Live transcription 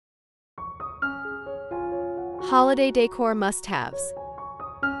Holiday decor must-haves.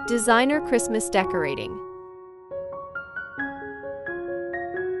 Designer Christmas decorating.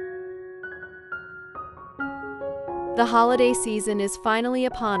 The holiday season is finally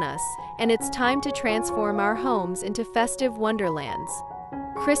upon us, and it's time to transform our homes into festive wonderlands.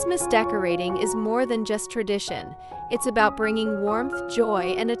 Christmas decorating is more than just tradition. It's about bringing warmth,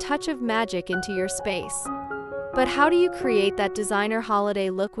 joy, and a touch of magic into your space. But how do you create that designer holiday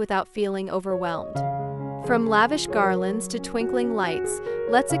look without feeling overwhelmed? From lavish garlands to twinkling lights,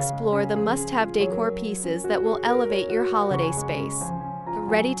 let's explore the must-have decor pieces that will elevate your holiday space.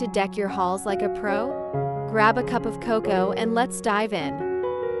 Ready to deck your halls like a pro? Grab a cup of cocoa and let's dive in.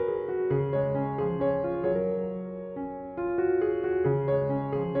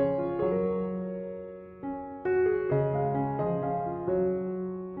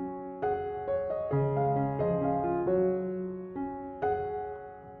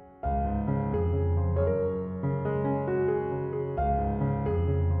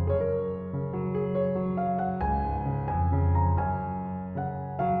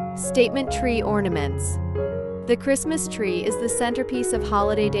 Statement tree ornaments. The Christmas tree is the centerpiece of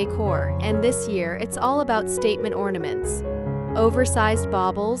holiday decor, and this year it's all about statement ornaments. Oversized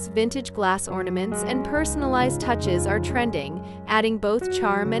baubles, vintage glass ornaments, and personalized touches are trending, adding both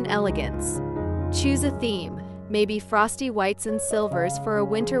charm and elegance. Choose a theme, maybe frosty whites and silvers for a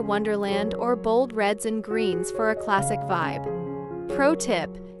winter wonderland or bold reds and greens for a classic vibe. Pro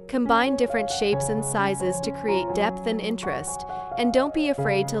tip: combine different shapes and sizes to create depth and interest, and don't be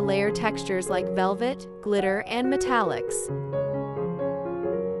afraid to layer textures like velvet, glitter, and metallics.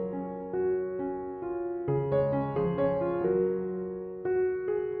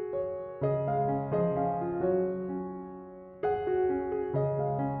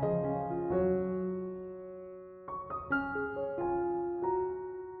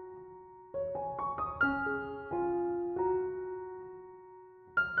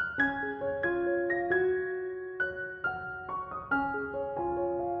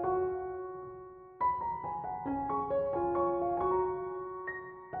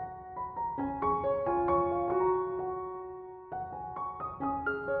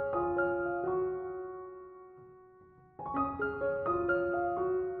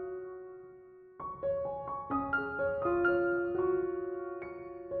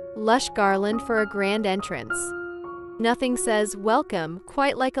 Lush garland for a grand entrance. Nothing says welcome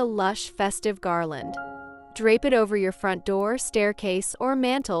quite like a lush, festive garland. Drape it over your front door, staircase, or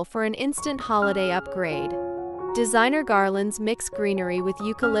mantle for an instant holiday upgrade. Designer garlands mix greenery with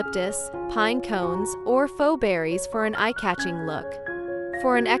eucalyptus, pine cones, or faux berries for an eye-catching look.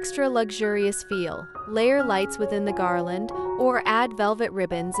 For an extra luxurious feel, layer lights within the garland or add velvet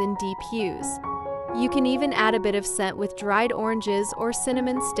ribbons in deep hues. You can even add a bit of scent with dried oranges or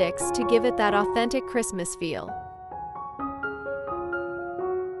cinnamon sticks to give it that authentic Christmas feel.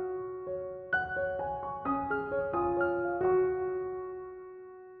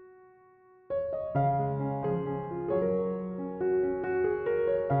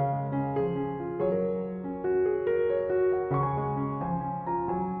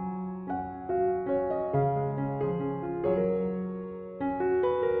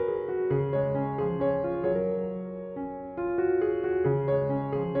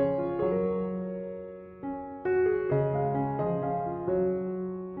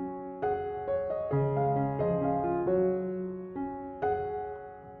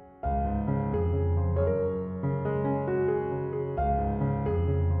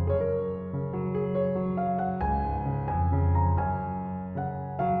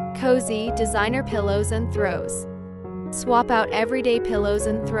 Cozy, designer pillows and throws. Swap out everyday pillows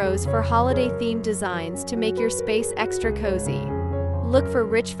and throws for holiday-themed designs to make your space extra cozy. Look for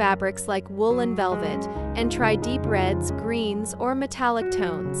rich fabrics like wool and velvet, and try deep reds, greens, or metallic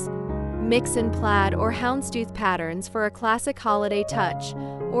tones. Mix in plaid or houndstooth patterns for a classic holiday touch,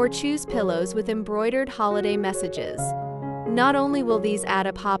 or choose pillows with embroidered holiday messages. Not only will these add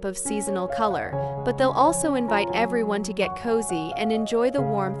a pop of seasonal color, but they'll also invite everyone to get cozy and enjoy the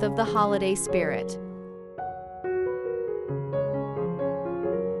warmth of the holiday spirit.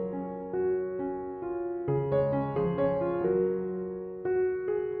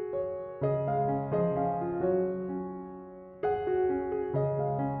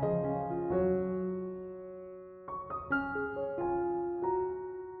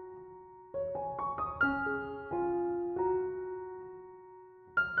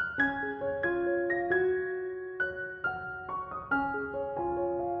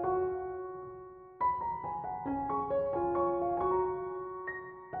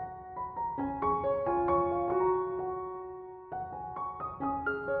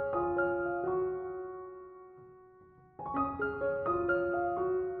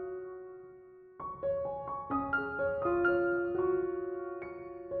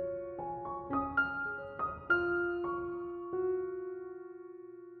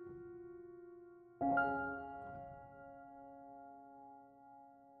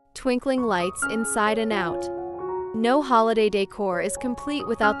 twinkling lights inside and out. No holiday decor is complete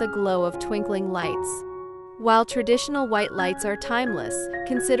without the glow of twinkling lights. While traditional white lights are timeless,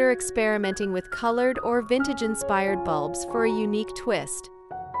 consider experimenting with colored or vintage-inspired bulbs for a unique twist.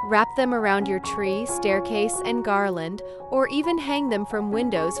 Wrap them around your tree, staircase, and garland, or even hang them from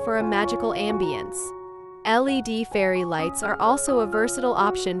windows for a magical ambience. LED fairy lights are also a versatile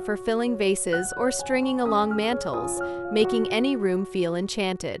option for filling vases or stringing along mantels, making any room feel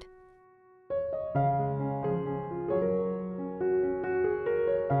enchanted.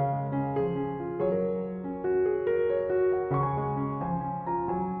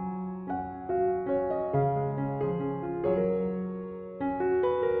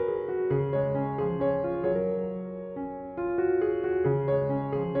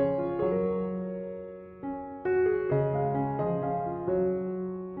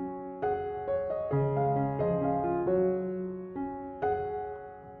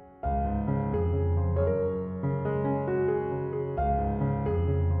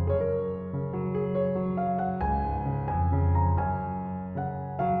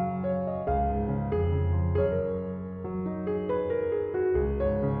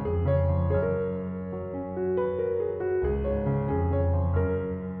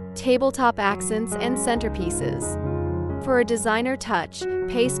 Tabletop accents and centerpieces. For a designer touch,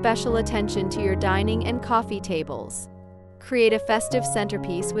 pay special attention to your dining and coffee tables. Create a festive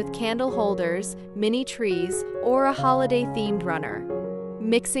centerpiece with candle holders, mini trees, or a holiday-themed runner.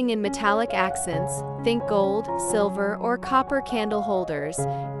 Mixing in metallic accents, think gold, silver, or copper candle holders,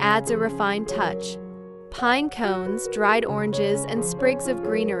 adds a refined touch. Pine cones, dried oranges, and sprigs of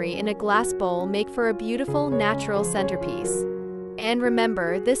greenery in a glass bowl make for a beautiful, natural centerpiece. And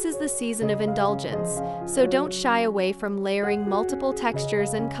remember, this is the season of indulgence, so don't shy away from layering multiple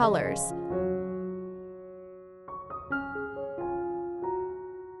textures and colors.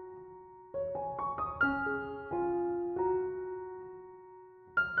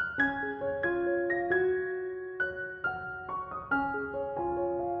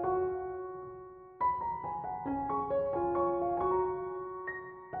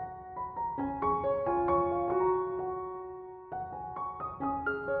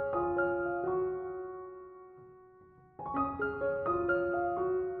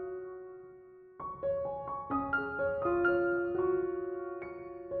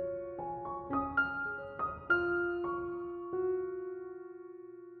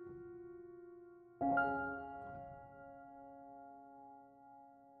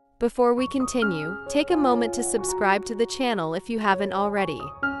 Before we continue, take a moment to subscribe to the channel if you haven't already.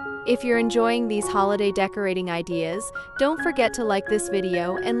 If you're enjoying these holiday decorating ideas, don't forget to like this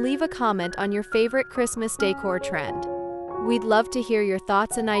video and leave a comment on your favorite Christmas decor trend. We'd love to hear your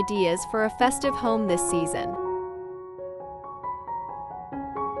thoughts and ideas for a festive home this season.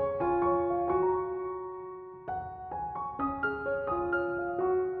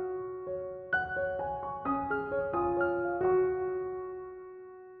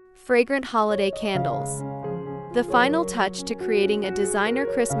 Fragrant holiday candles. The final touch to creating a designer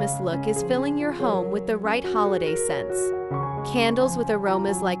Christmas look is filling your home with the right holiday scents. Candles with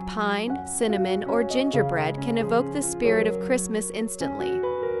aromas like pine, cinnamon, or gingerbread can evoke the spirit of Christmas instantly.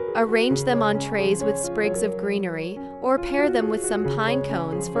 Arrange them on trays with sprigs of greenery, or pair them with some pine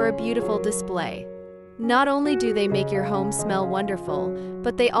cones for a beautiful display. Not only do they make your home smell wonderful,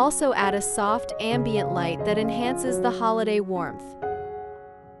 but they also add a soft, ambient light that enhances the holiday warmth.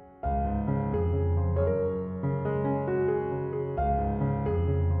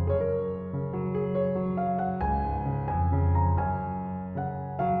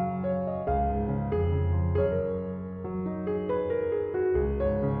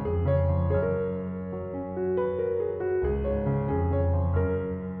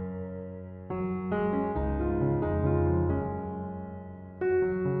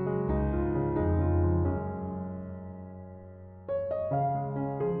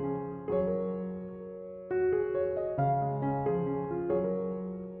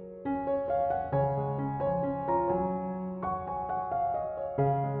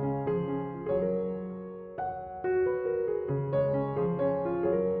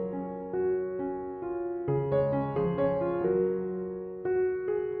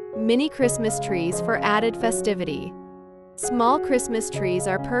 Mini Christmas trees for added festivity. Small Christmas trees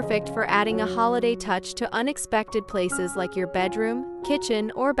are perfect for adding a holiday touch to unexpected places like your bedroom,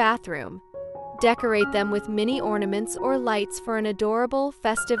 kitchen, or bathroom. Decorate them with mini ornaments or lights for an adorable,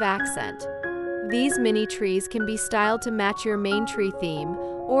 festive accent. These mini trees can be styled to match your main tree theme,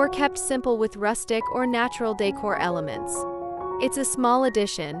 or kept simple with rustic or natural decor elements. It's a small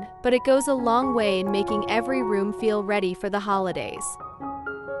addition, but it goes a long way in making every room feel ready for the holidays.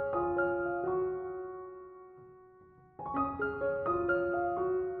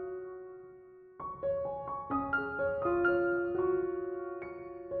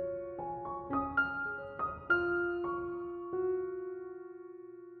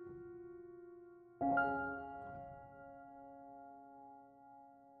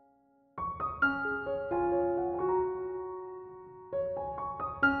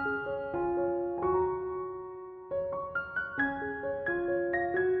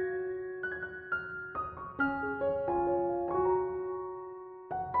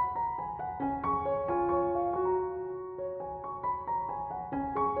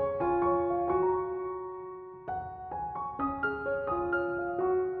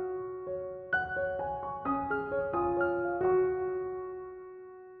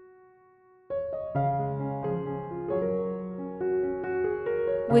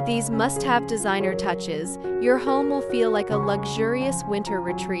 With these must-have designer touches, your home will feel like a luxurious winter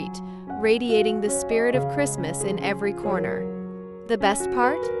retreat, radiating the spirit of Christmas in every corner. The best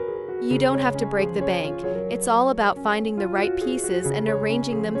part? You don't have to break the bank. It's all about finding the right pieces and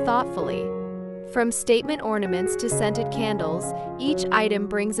arranging them thoughtfully. From statement ornaments to scented candles, each item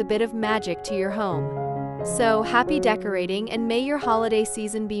brings a bit of magic to your home. So, happy decorating, and may your holiday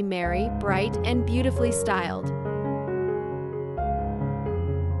season be merry, bright, and beautifully styled.